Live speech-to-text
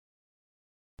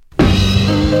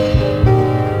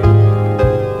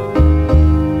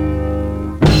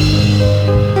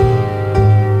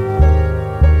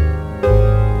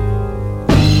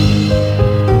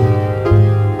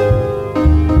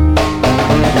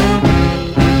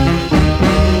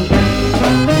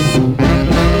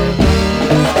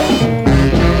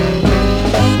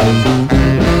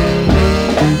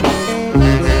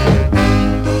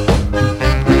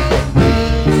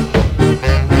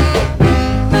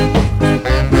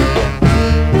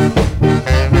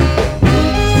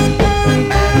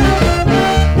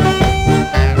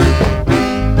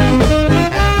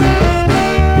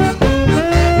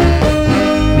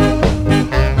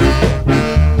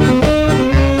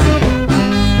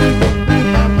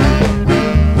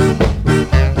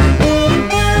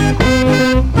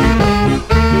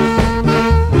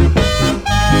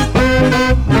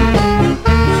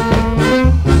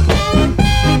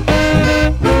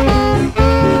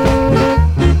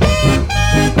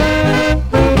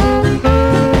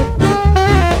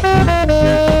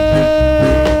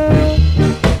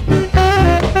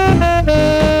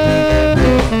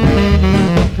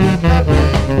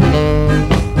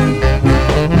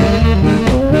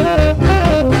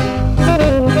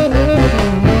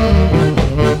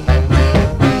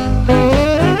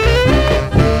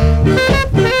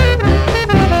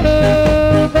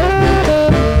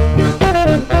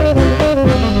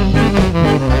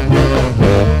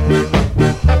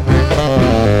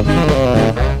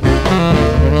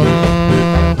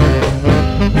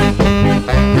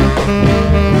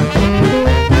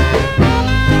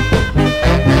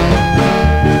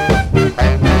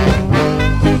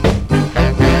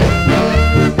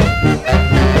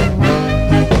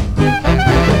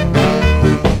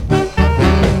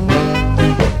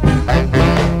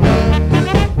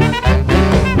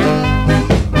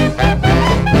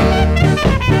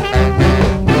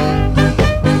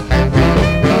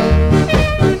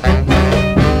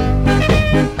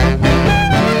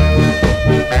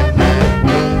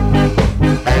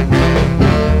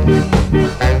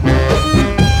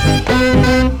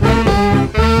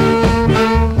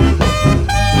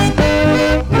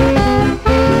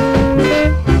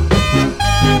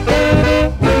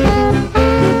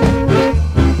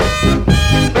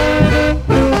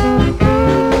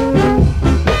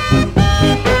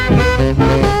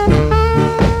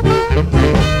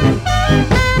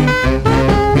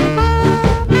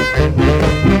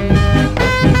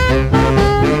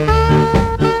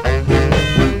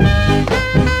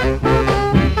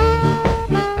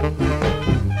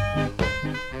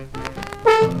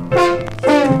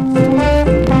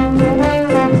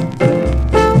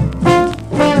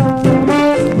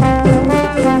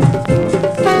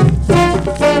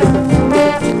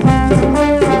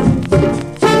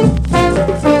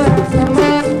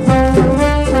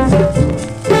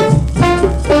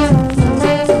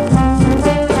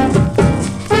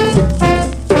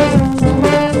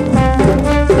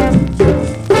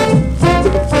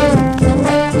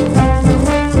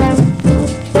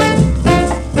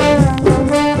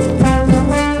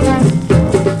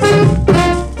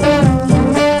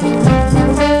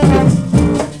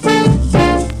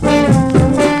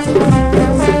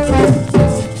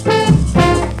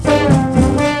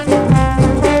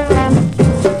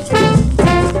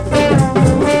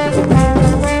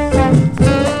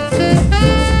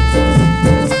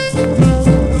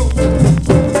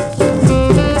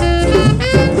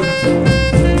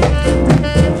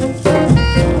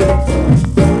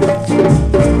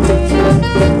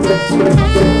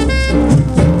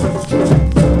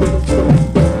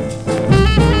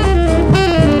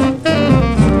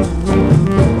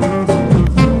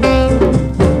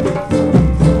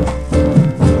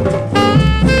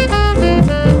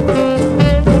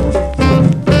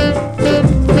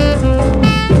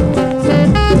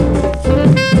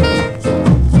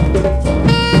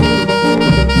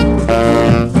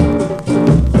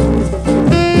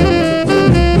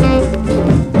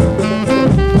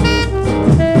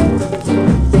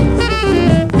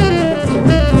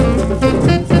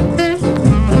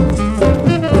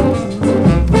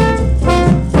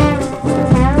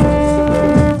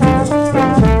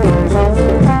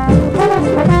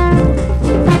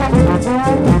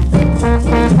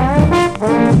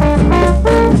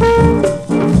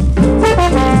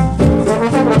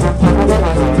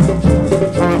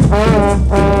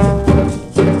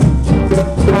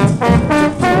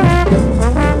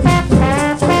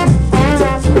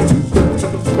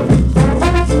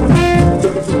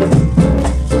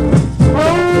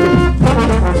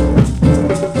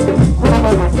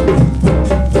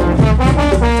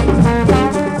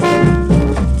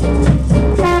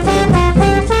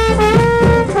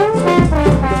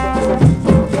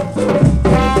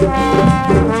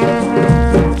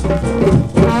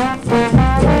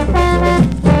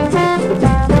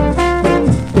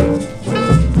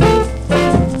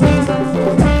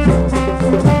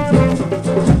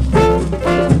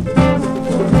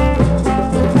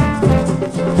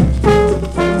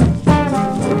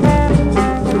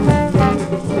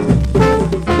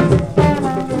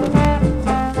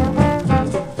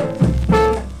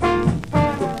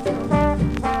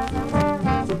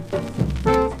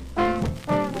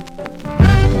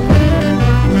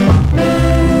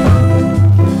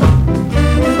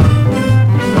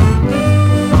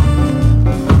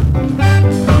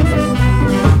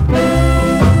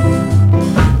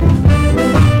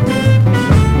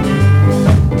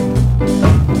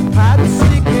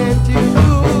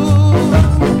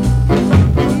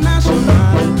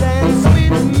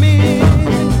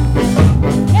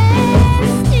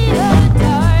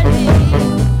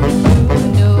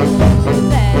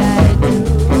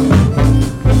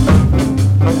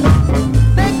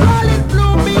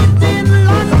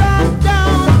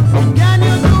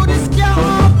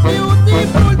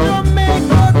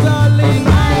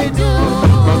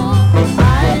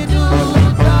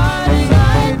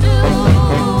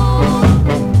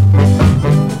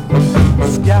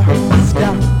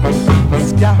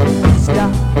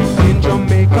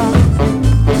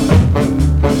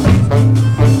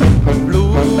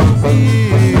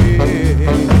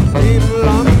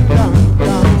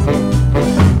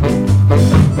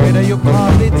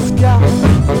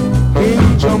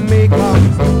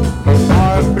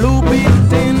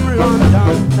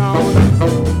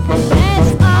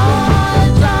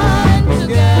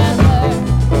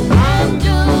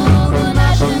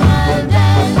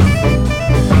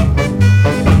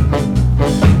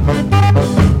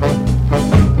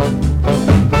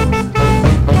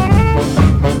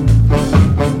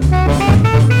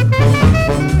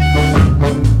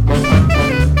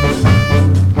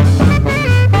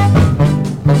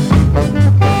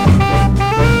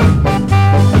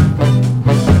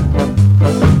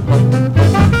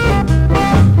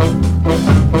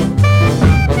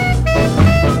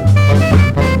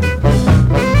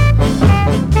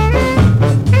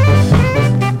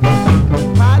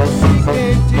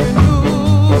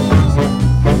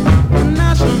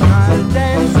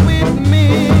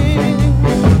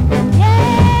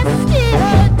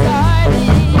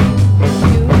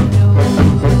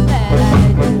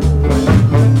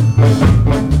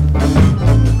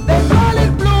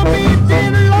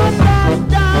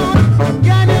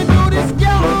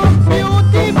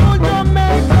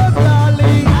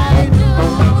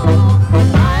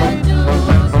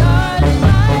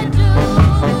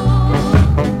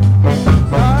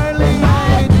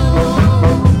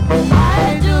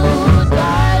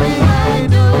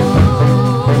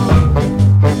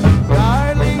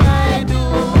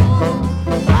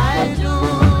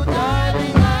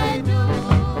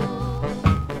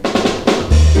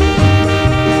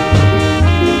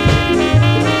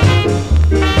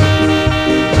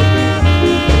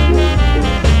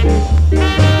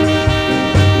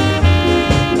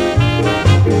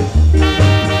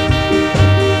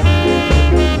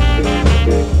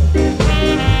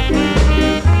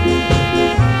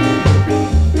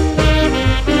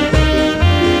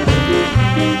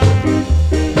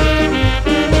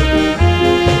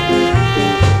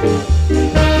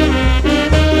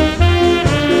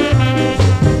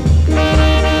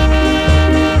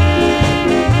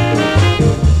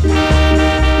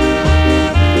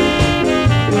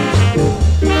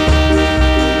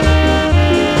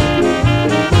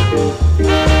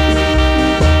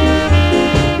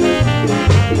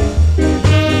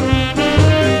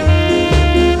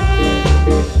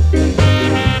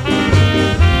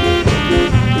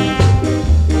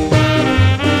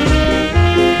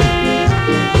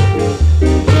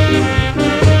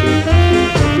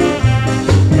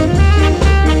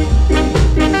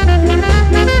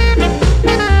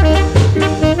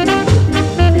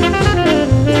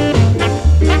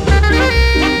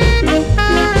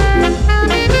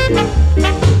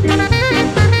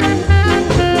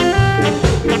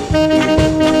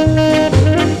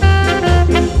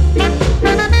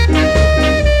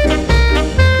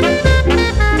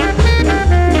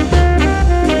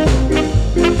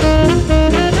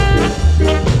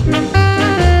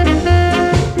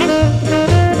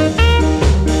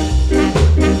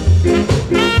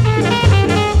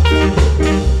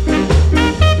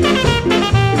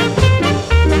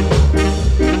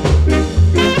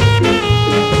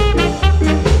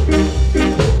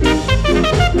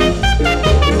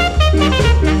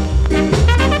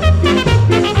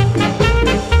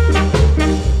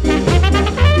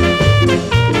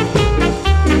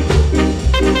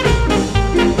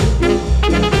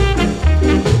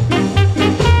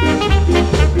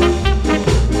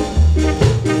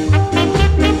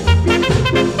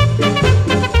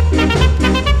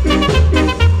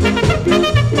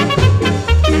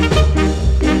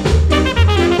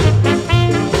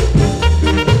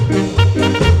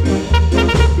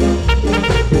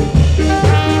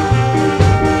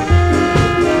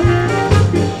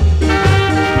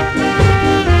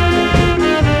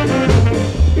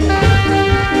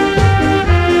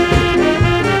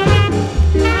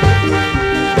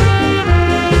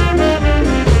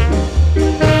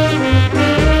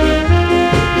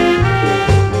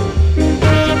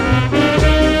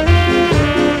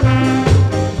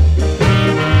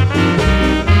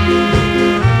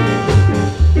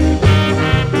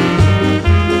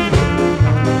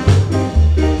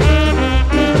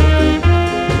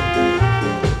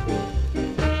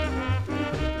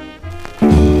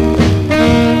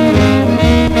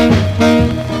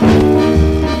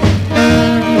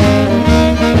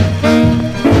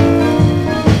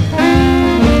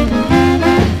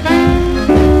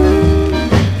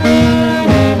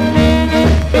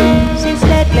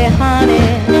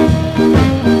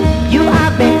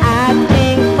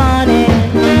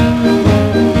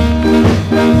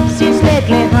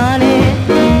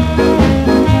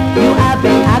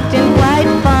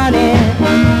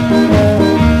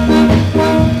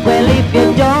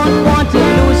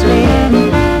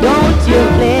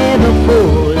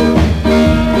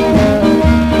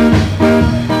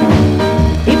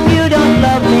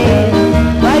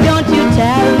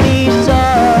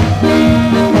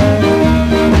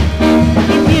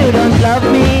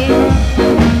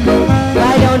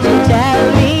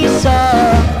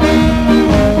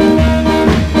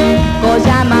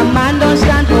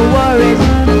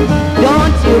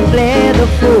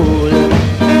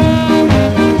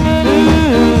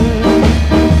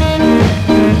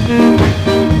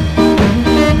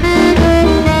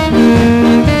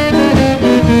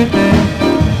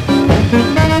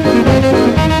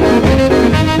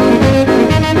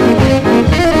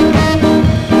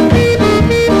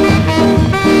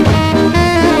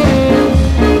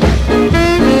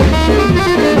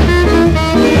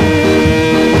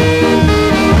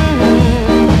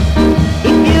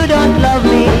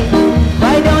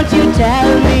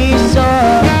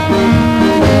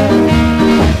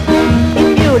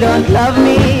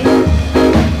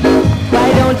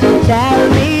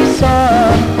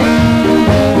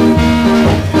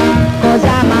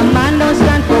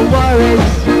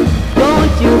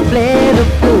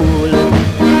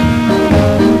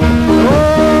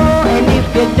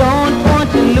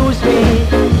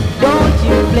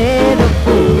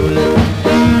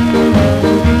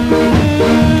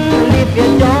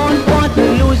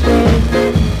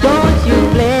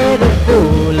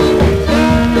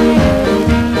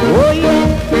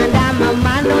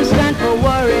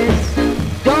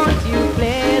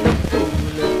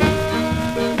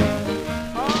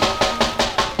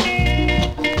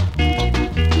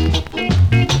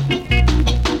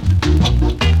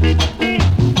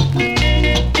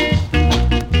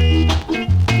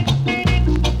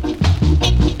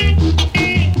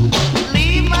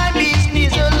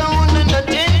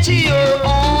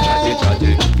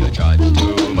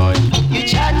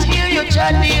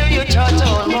chat hear you chat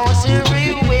almost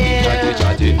everywhere.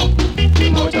 Chatty,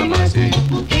 your mouth a massy.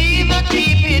 Even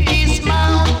keep it this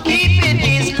mouth, keep it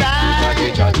this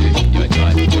line. Chatty, you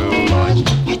chat too much.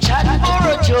 You chat for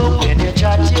a joke when you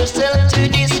chat yourself to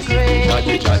disgrace.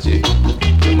 Chatty,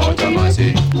 your mouth a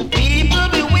massy. People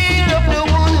beware of the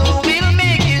one who will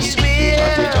make you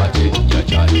swear. Chatty, you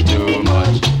chat too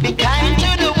much. Be kind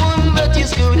to the one that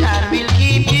is good and will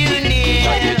keep you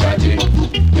near. Chatty,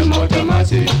 your mouth a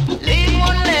massy. Live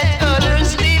one, let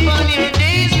others live on, your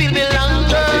days will be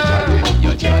longer. Chatty,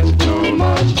 you chat too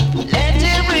much. Let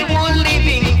everyone live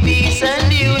in peace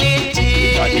and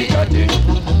unity. Chatty,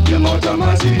 your mouth a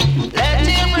massy. Let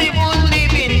everyone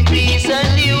live in peace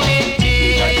and unity.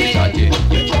 Chatty,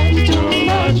 you chat too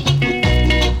much.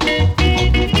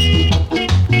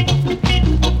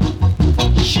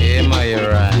 Shame on your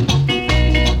run.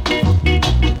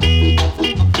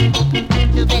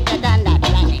 Do better than that,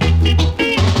 Ronnie.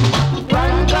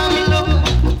 Run, come look,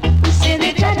 see the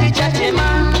chatty chatty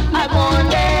man, I go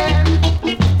there.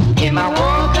 Him a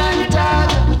walk and talk,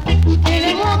 till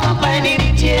him walk and find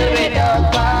him tail red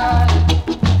dog bag.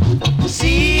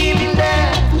 See him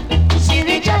there, see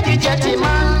the chatty chatty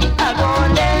man, I go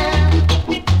there.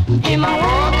 Him a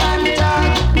walk and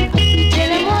talk,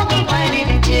 till him walk and find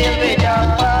him tail red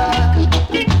dog bag.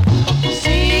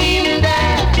 See him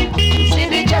there, see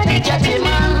the chatty chatty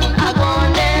man, I go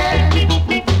there.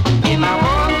 Him a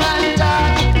walk and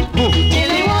talk,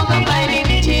 till he walk and find him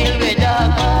tail red dog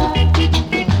bag.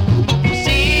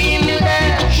 See him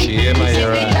there, Shame on your see the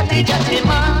run. chatty chatty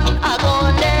man, I go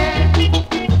there.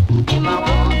 Him a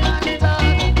walk and talk,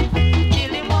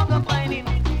 till he walk and find him.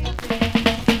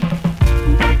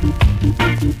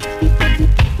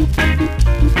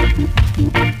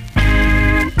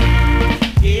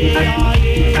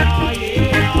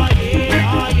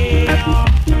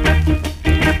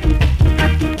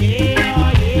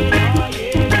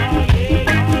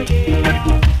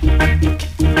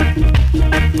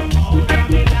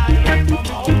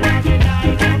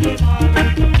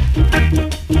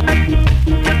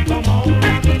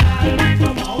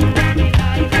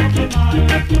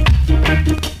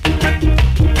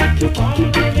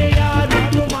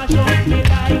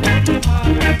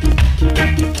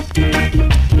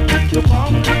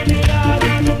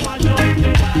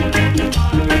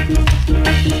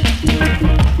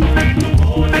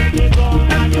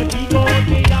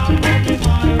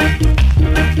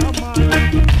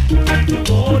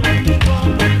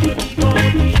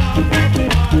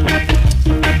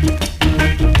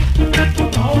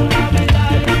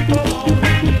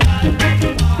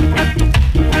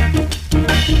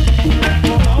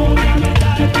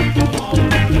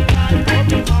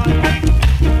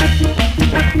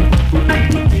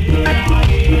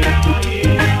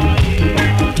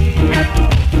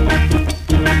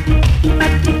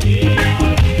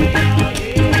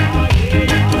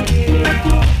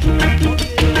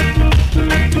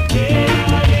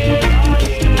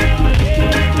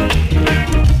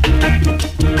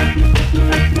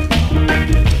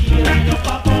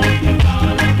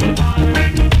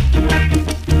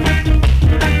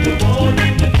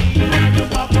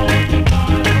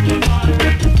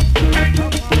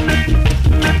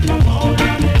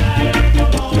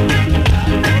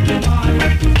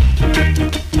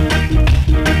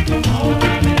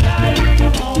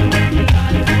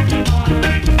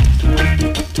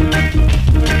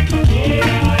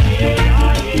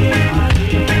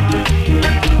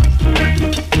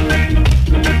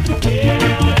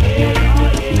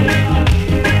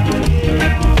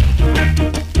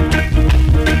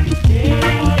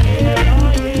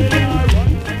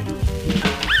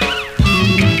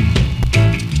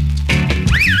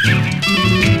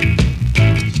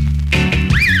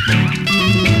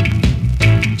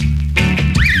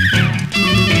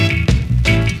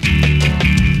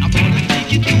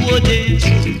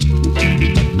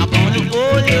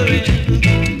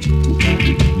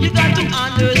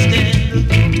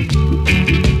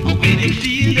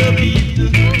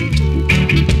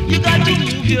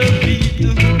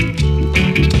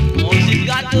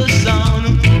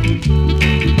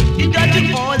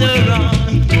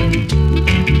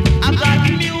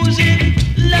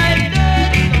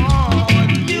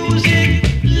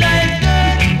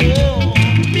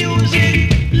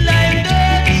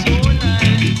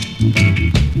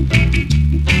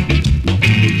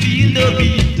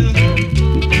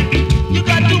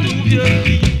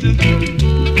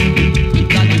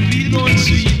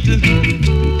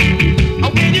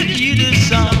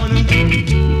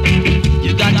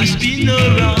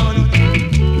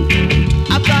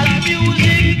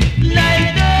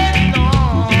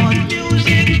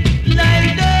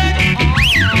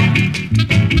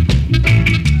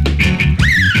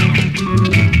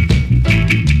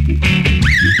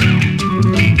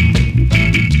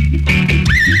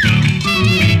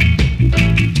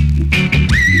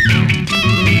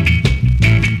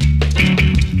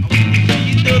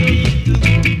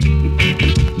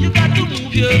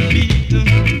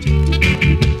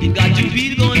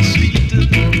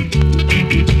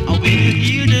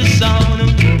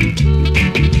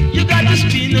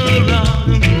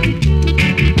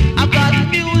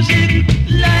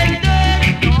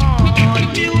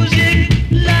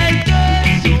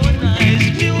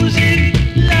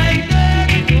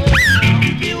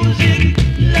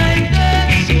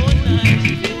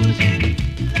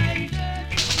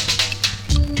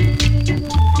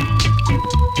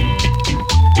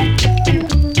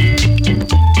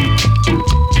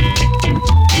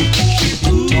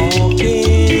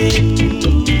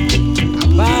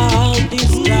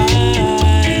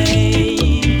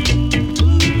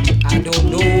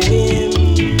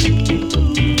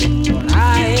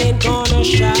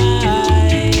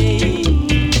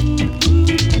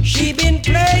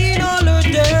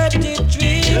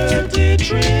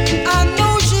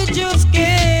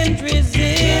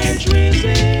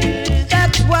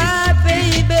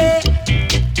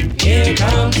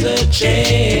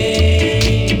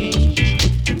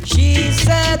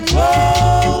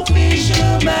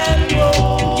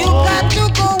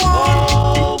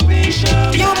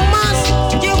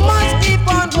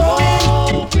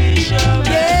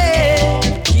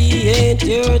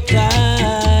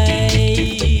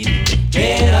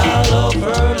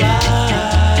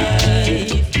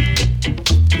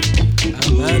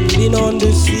 on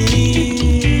the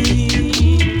sea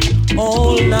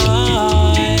all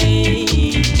night.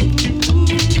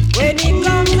 When he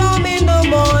comes home in the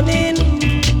morning,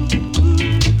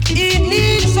 he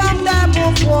needs some type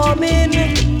of warming.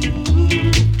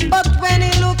 But when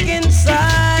he look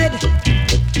inside,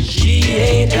 she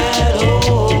ain't at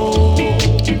home.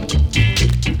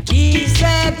 He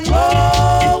said,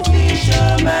 "Row,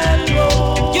 fisherman,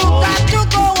 row. You got to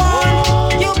go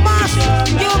on. You must,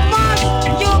 you must,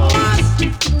 you must."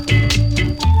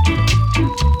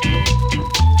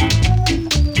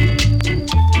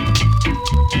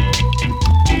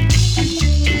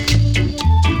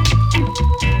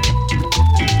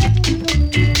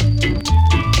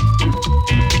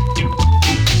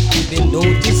 Been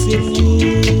noticing you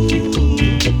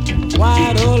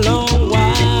quite a long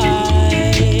while.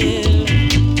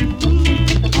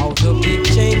 How the big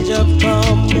change have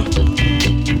come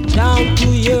down to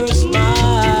your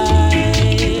smile.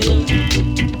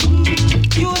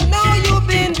 You know you've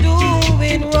been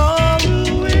doing wrong,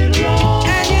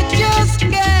 and you just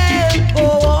can't go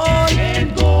on.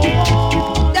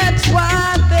 That's why,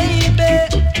 baby,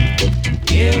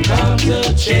 here comes a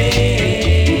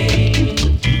change.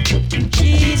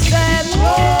 She said,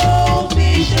 "Row,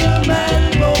 fisherman,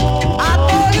 row." I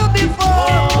told you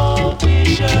before, "Row,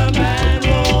 fisherman,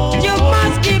 row. You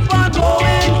must keep on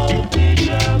going."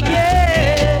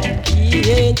 Yeah, he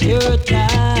ain't your type.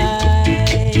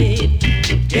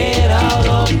 Get out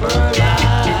of her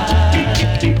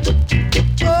life.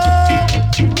 Oh,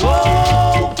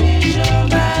 row,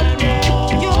 fisherman,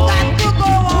 row. You got to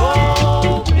go on.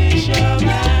 Row,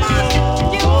 fisherman,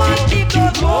 you must keep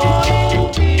on going.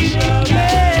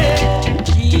 Yeah,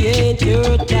 he ain't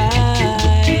your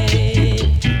type.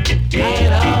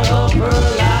 Get out of her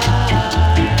life.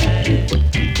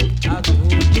 I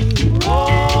told you,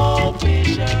 row,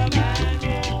 fisherman,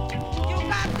 row. You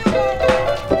got to go.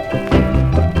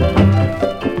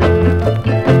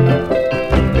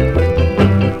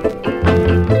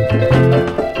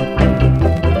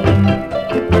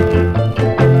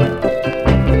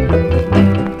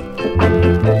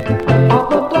 Of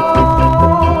the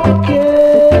dark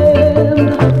end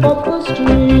of the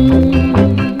street,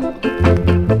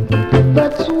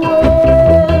 that's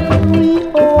where we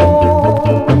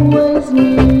always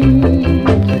meet.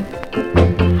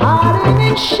 Hiding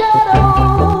in shadow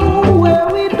where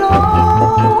we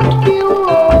don't feel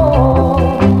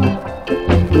alone.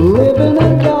 Living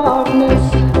in darkness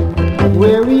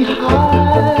where we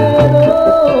hide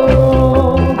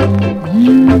alone.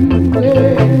 You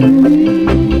and me.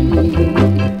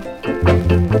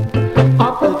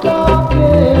 At the dark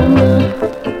end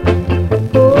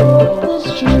of the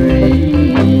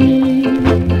street,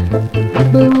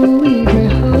 believe me,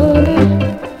 honey,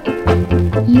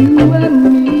 you and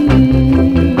me.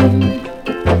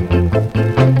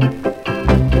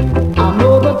 I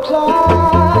know the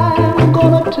time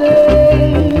gonna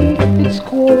take its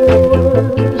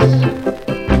course.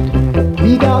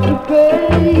 We got to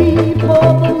pay for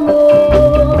the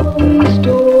love we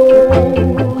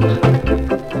stole.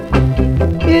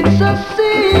 It's a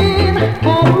sin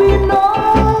and we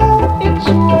know it's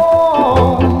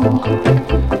wrong.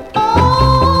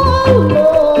 Our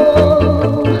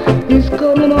love is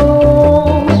coming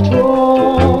on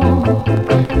strong.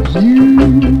 You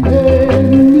and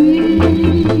me,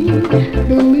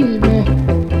 believe me,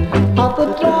 at the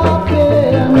dark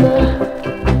end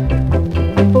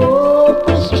of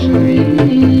the street.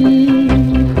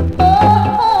 Oh,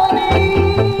 honey,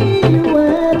 you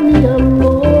and me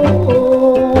alone.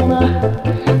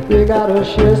 We gotta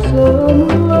share some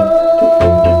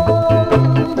love.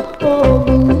 Oh,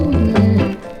 believe me,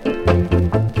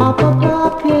 at the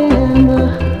dark end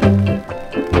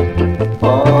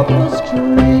of the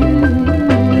street.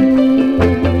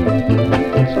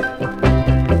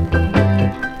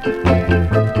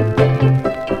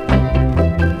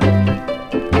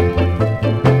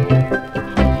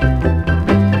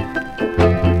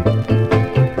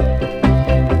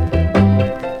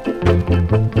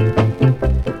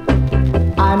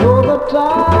 I know the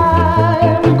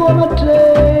time gonna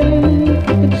take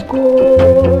its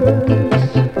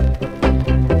course.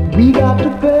 We got to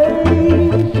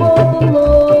pay for the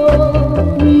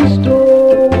love we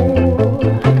stole.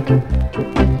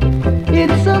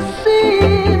 It's a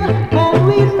sin and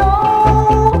we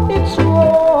know it's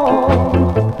wrong.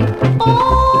 Oh,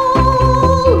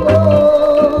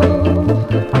 love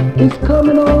is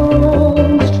coming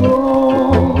on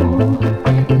strong.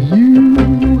 You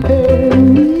and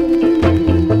me,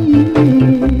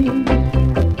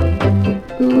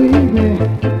 believe me,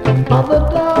 at the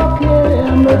dark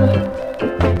end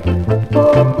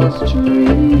of the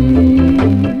street.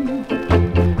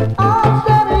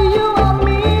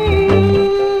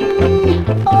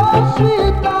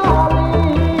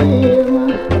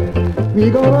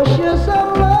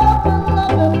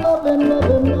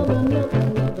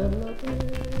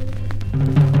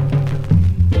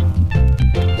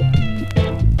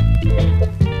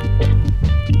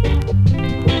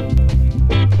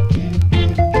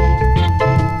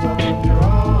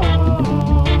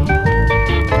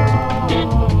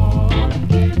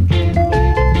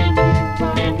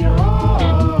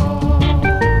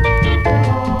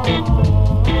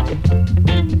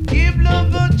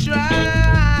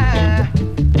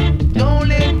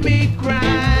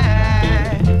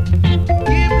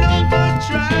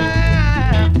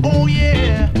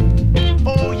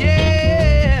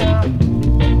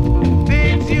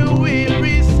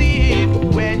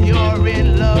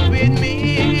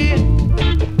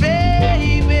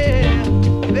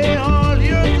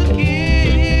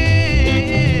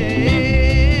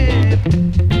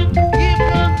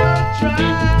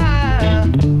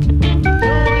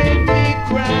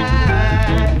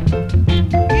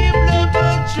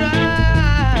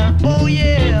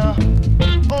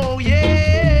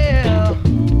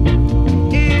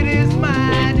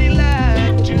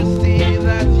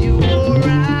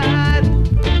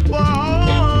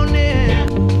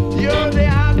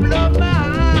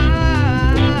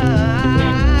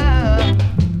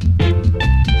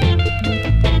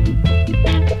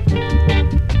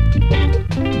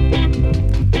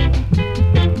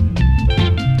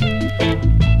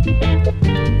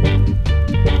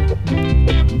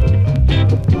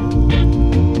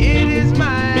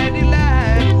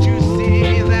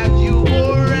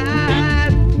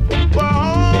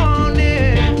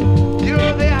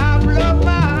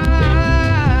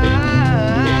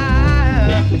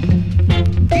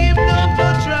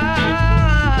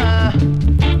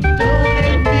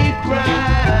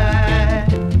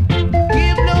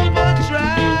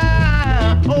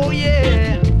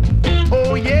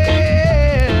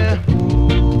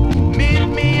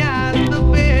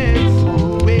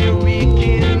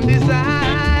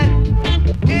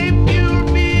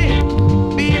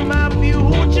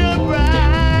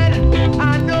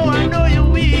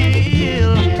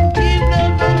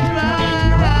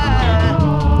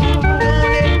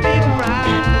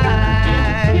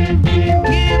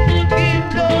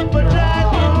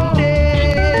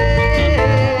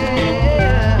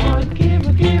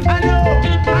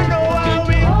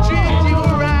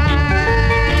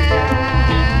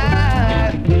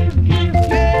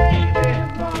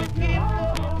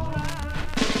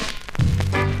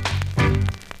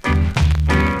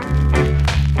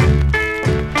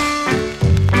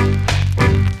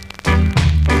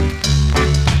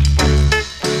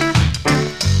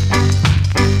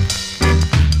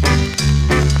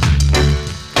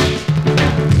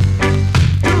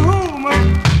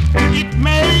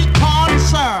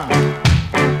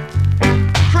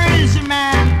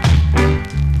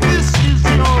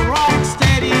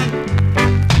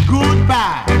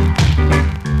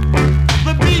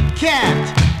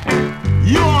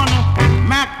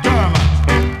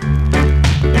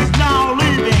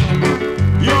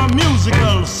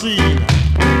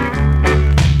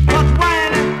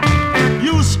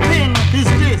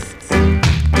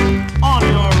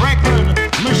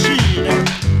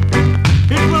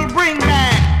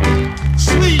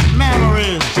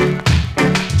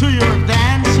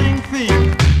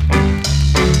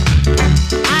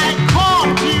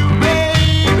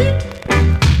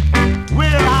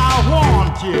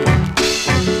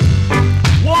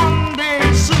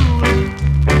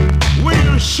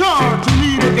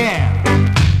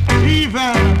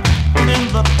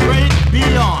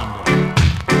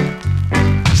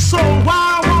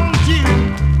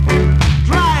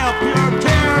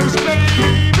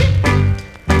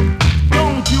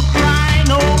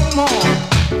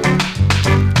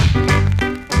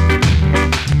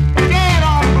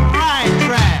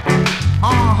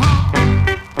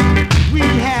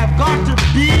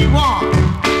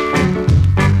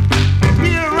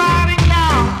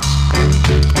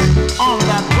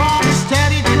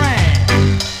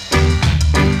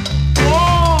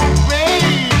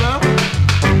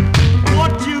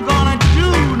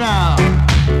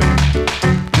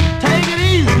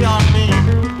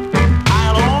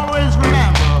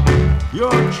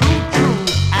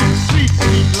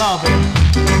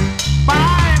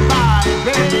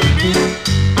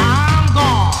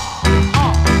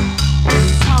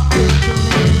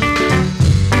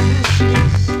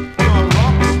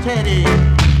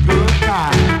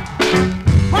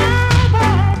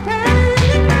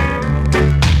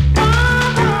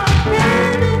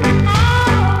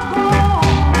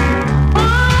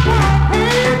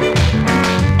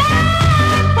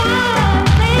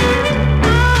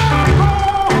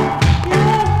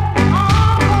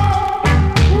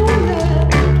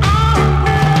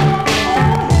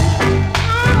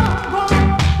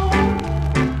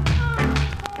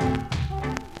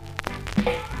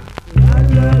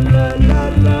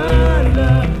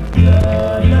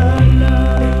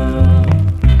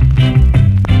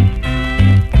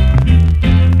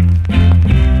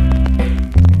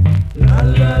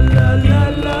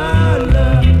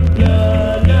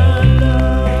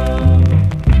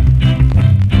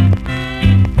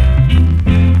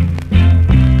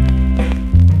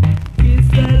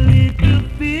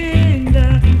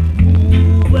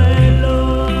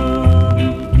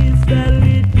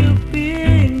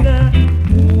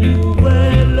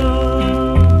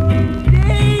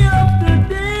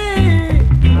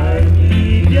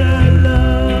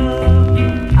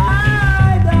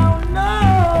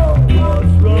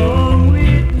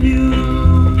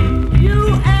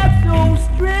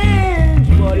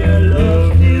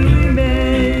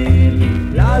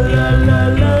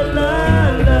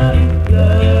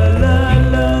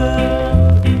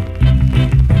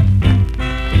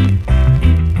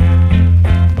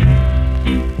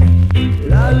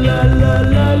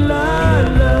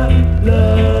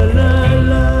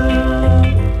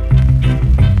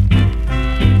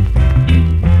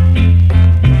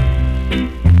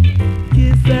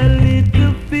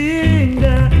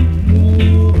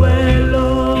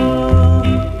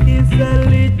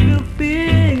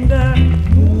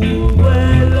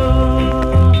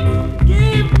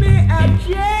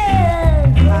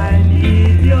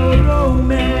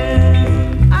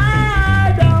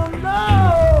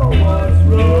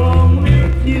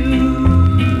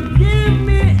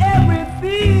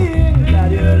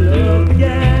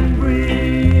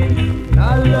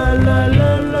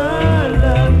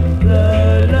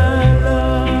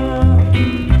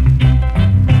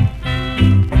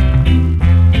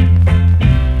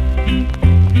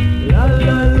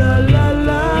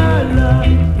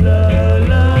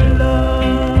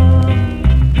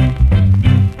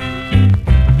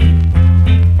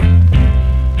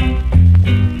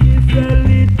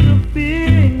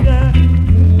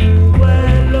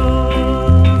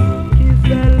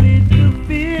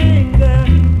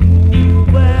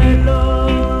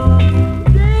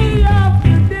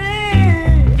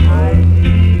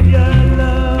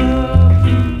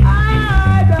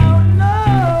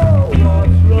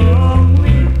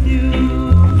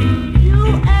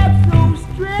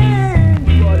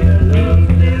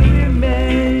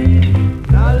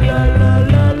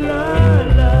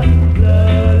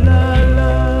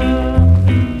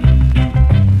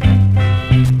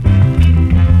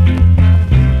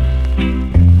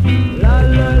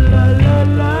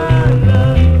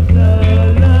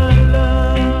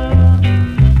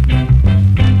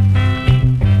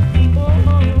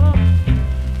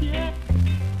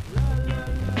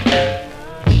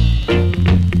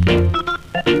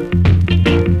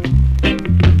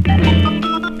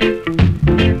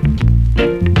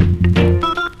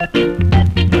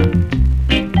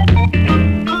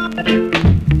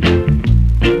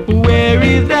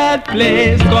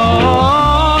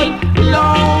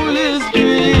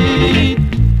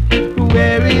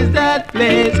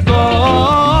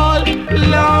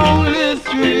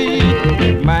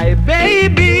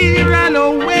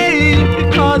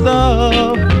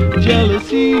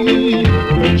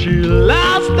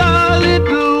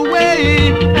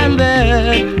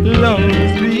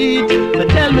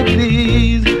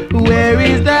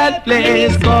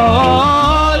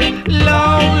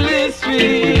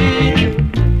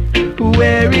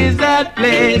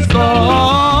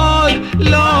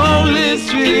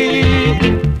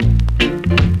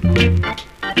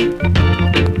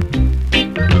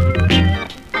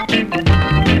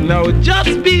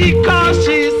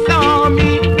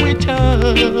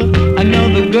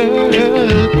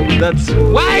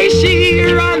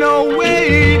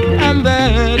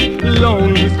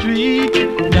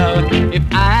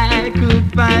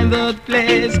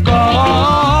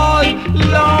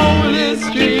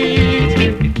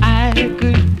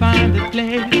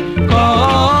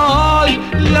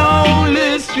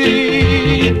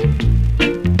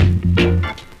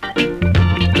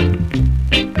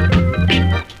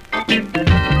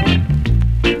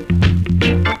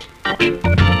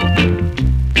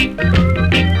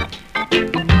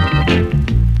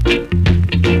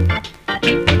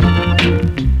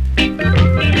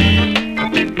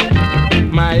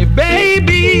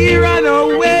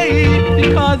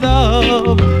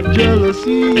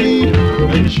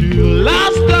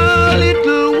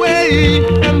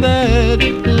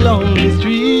 lonely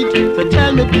street. So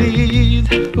tell me please,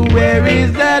 where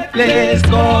is that place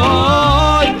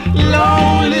called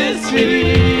Lonely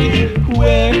Street?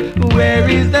 Where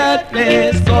is that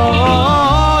place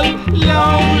called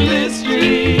Lonely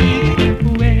Street?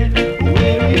 Where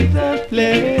is that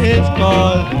place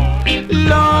called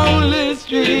Lonely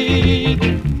Street?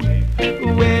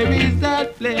 Where is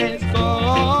that place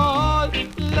called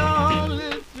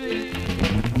Lonely Street?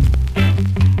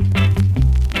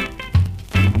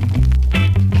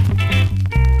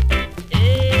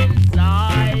 In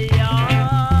Zion,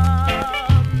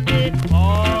 they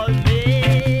call me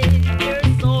their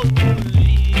soulful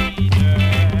leader.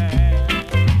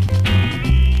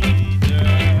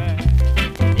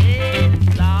 In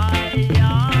Zion,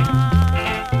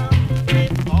 they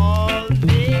call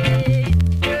me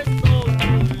their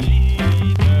soulful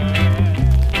leader.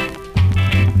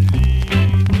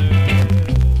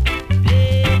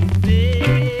 They say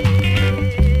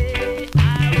I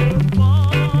was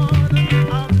born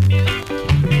a musical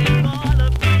breeze. In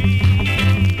London,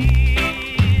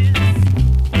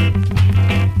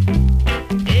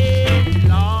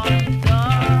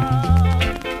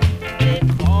 they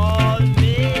call me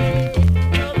the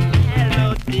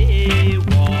melody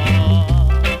one. In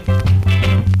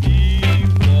London,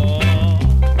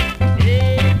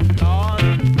 they call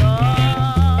me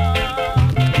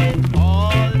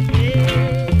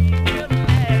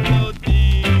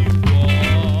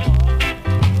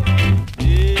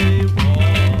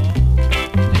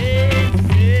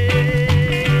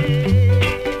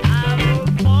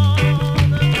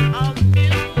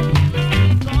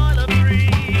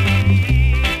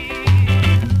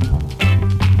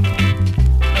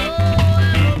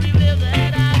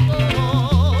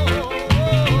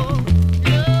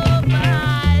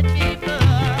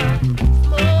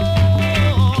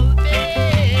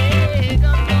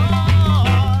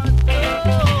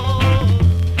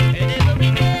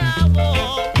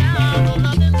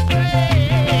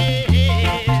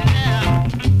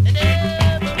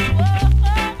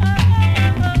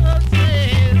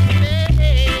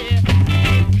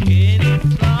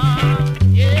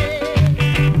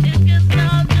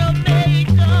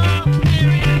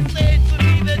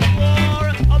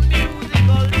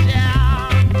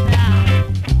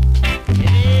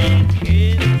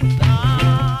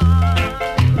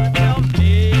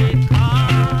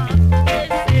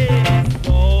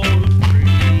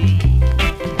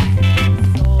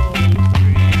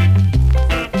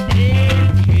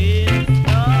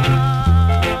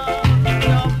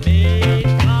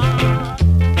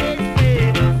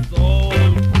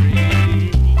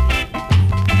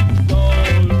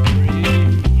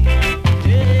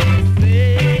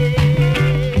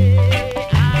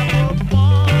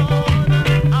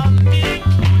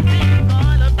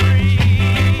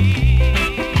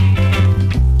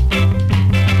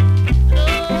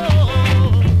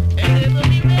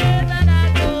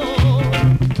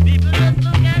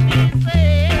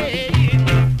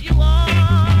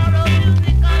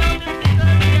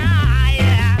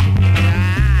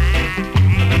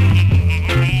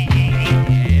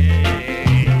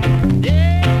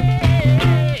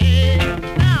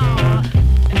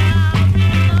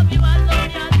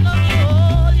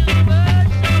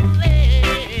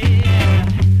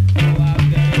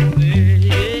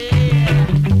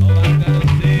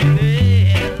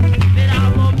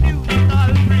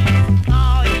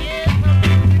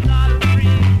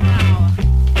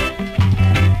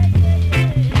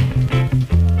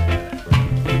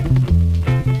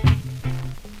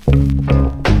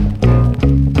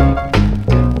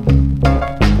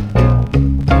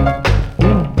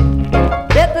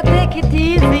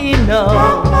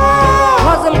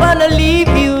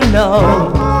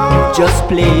Just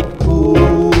play it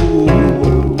cool,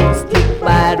 stick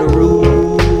by the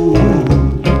rules,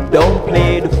 don't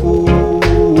play the fool.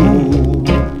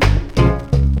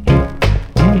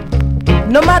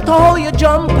 No matter how you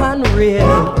jump and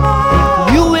reel,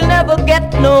 you will never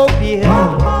get no beer.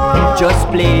 Just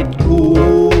play it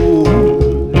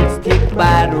cool, stick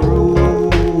by the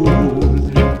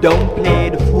rules, don't play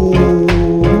the fool.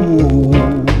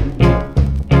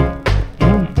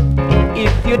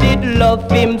 If you did love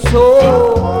him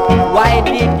so, why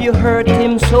did you hurt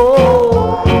him so?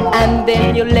 And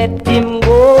then you let him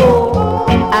go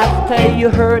after you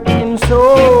hurt him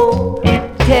so.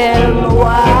 Tell me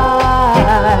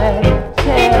why,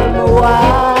 tell me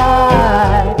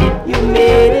why you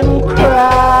made him cry.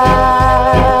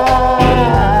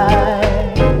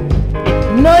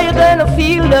 Now you're gonna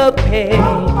feel the pain,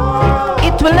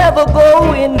 it will never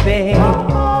go in vain.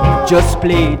 Just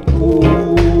play it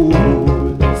cool,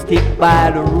 stick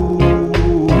by the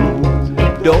rules,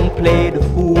 Don't play the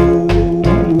fool.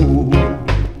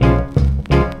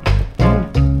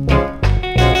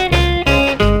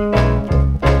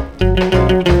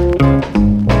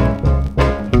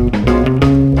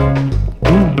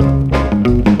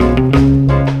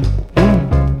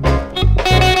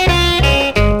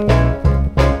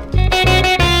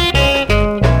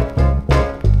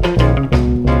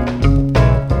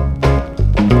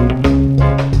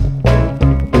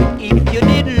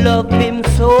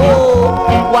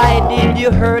 You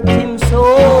hurt him so,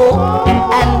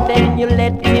 and then you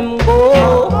let him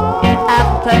go.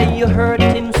 After you hurt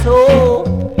him so,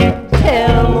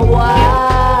 tell me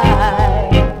why,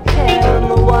 tell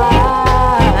me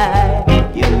why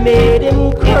you made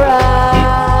him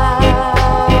cry.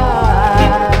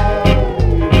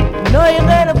 No, you're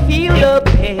gonna feel the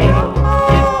pain,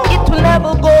 it will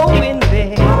never go in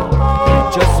vain.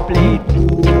 Just play it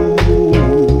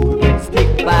cool,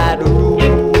 stick by the rules.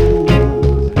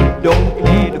 Don't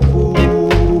play the fool.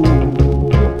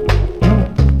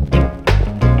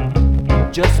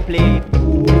 Just play it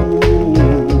cool.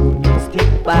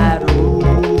 Stick by the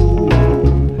rule.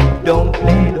 Don't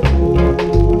play the fool.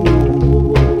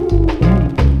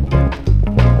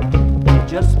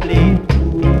 Just play it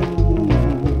cool.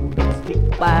 Stick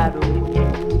by the